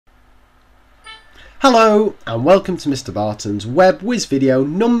Hello and welcome to Mr. Barton's Web Whiz video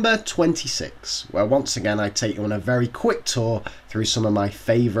number 26, where once again I take you on a very quick tour through some of my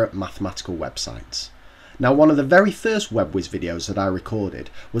favourite mathematical websites. Now, one of the very first Web Whiz videos that I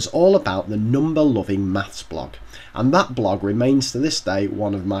recorded was all about the number loving maths blog, and that blog remains to this day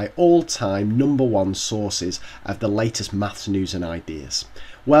one of my all-time #1 sources of the latest maths news and ideas.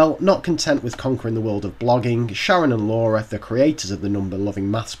 Well, not content with conquering the world of blogging, Sharon and Laura, the creators of the number loving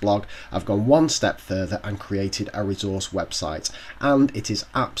maths blog, have gone one step further and created a resource website, and it is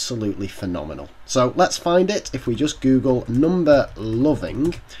absolutely phenomenal. So let's find it if we just Google number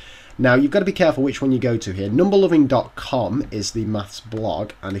loving. Now, you've got to be careful which one you go to here. Numberloving.com is the maths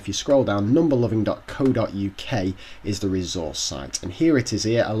blog, and if you scroll down, numberloving.co.uk is the resource site. And here it is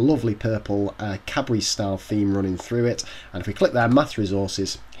here, a lovely purple Cadbury style theme running through it. And if we click there, math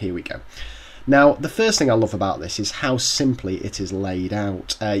resources, here we go. Now, the first thing I love about this is how simply it is laid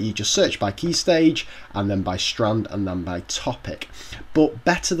out. You just search by key stage, and then by strand, and then by topic. But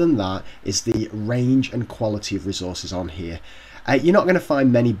better than that is the range and quality of resources on here. You're not going to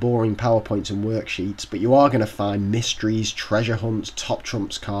find many boring PowerPoints and worksheets, but you are going to find mysteries, treasure hunts, top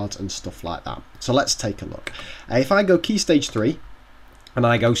trumps cards and stuff like that. So let's take a look. If I go key stage 3 and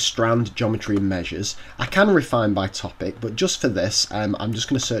I go strand, geometry and measures, I can refine by topic, but just for this I'm just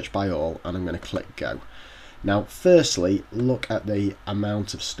going to search by all and I'm going to click go. Now firstly, look at the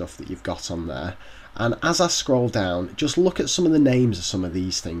amount of stuff that you've got on there. And as I scroll down, just look at some of the names of some of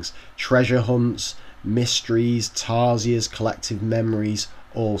these things. Treasure hunts, mysteries, tarsiers, collective memories,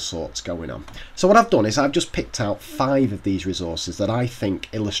 all sorts going on. So what I've done is I've just picked out 5 of these resources that I think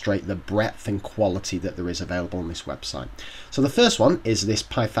illustrate the breadth and quality that there is available on this website. So the first one is this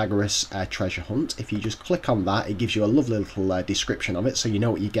Pythagoras treasure hunt. If you just click on that, it gives you a lovely little description of it, so you know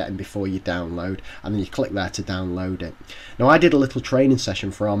what you're getting before you download, and then you click there to download it. Now, I did a little training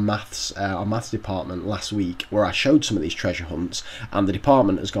session for our maths department last week where I showed some of these treasure hunts, and the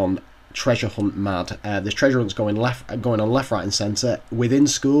department has gone treasure hunt mad. The treasure hunt's going on left, right and centre within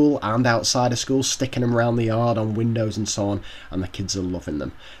school and outside of school, sticking them around the yard on windows and so on, and the kids are loving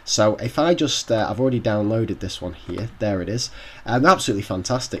them. So if I just I've already downloaded this one here, there it is. Absolutely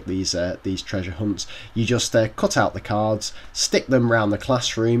fantastic, these treasure hunts. You just cut out the cards, stick them around the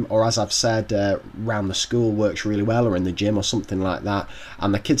classroom, or as I've said, around the school works really well, or in the gym or something like that,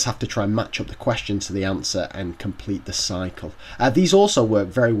 and the kids have to try and match up the question to the answer and complete the cycle. These also work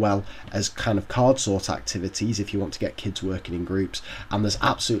very well as kind of card sort activities if you want to get kids working in groups, and there's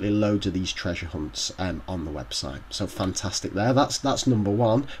absolutely loads of these treasure hunts on the website. So fantastic there. That's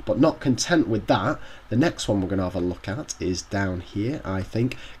 #1, but not content with that, the next one we're going to have a look at is down here, I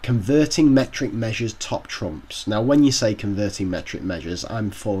think, converting metric measures top trumps. Now, when you say converting metric measures, I'm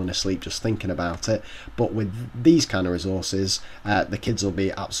falling asleep just thinking about it, but with these kind of resources, the kids will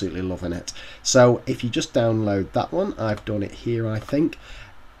be absolutely loving it. So if you just download that one, I've done it here, I think.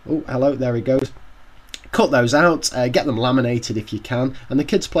 Oh, hello, there he goes. Cut those out, get them laminated if you can, and the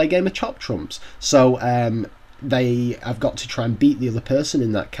kids play a game of top trumps. So they have got to try and beat the other person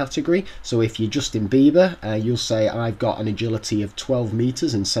in that category. So if you're Justin Bieber, you'll say, I've got an agility of 12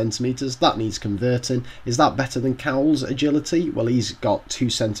 meters in centimeters. That needs converting. Is that better than Cowell's agility? Well, he's got 2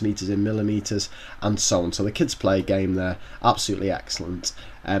 centimeters in millimeters, and so on. So the kids play a game there. Absolutely excellent.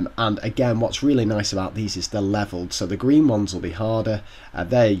 And again, what's really nice about these is they're leveled, so the green ones will be harder,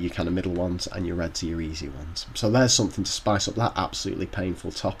 they're your kind of middle ones, and your reds are your easy ones. So there's something to spice up that absolutely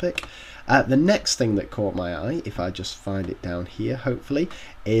painful topic. The next thing that caught my eye, if I just find it down here hopefully,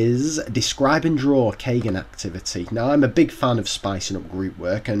 is describe and draw Kagan activity. Now, I'm a big fan of spicing up group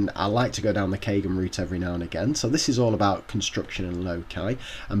work, and I like to go down the Kagan route every now and again. So this is all about construction and loci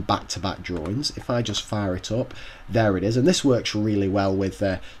and back-to-back drawings. If I just fire it up, there it is, and this works really well with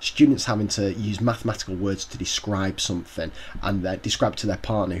students having to use mathematical words to describe something, and describe to their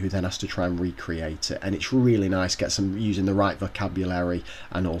partner, who then has to try and recreate it. And it's really nice, gets them using the right vocabulary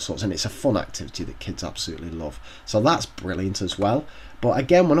and all sorts, and it's a fun activity that kids absolutely love. So that's brilliant as well. But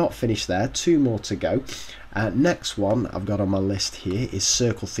again, we're not finished there, 2 more to go. Next one I've got on my list here is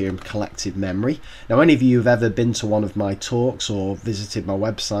Circle Theorem Collective Memory. Now, any of you who've ever been to one of my talks or visited my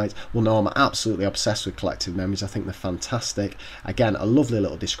website will know I'm absolutely obsessed with collective memories. I think they're fantastic. Again, a lovely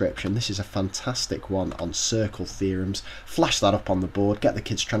little description. This is a fantastic one on circle theorems. Flash that up on the board, get the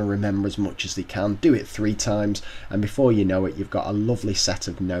kids trying to remember as much as they can, do it 3 times, and before you know it, you've got a lovely set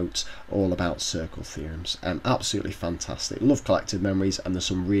of notes all about circle theorems. Absolutely fantastic. Love collective memories, and there's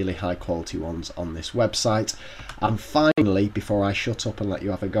some really high quality ones on this website. And finally, before I shut up and let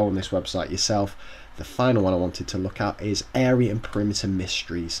you have a go on this website yourself, the final one I wanted to look at is Area and Perimeter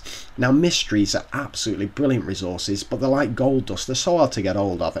Mysteries. Now, mysteries are absolutely brilliant resources, but they're like gold dust. They're so hard to get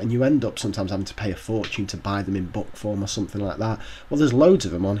hold of, and you end up sometimes having to pay a fortune to buy them in book form or something like that. Well, there's loads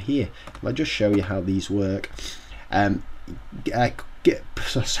of them on here. I'll just show you how these work.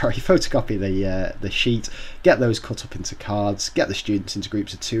 Photocopy the sheet, get those cut up into cards, get the students into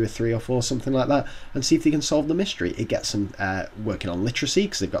groups of 2 or 3 or 4, something like that, and see if they can solve the mystery. It gets them working on literacy,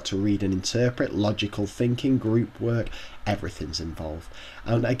 because they've got to read and interpret, logical thinking, group work, everything's involved.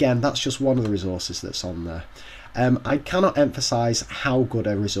 And again, that's just one of the resources that's on there. I cannot emphasize how good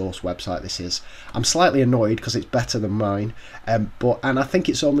a resource website this is. I'm slightly annoyed because it's better than mine, and I think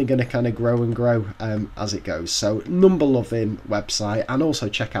it's only going to kind of grow and grow as it goes. So number loving website, and also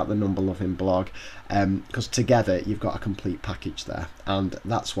check out the number loving blog, because together you've got a complete package there. And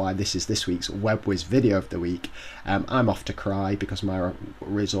that's why this is this week's WebWhiz video of the week. I'm off to cry because my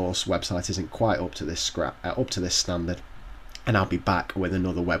resource website isn't quite up to this standard, and I'll be back with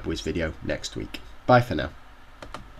another WebWhiz video next week. Bye for now.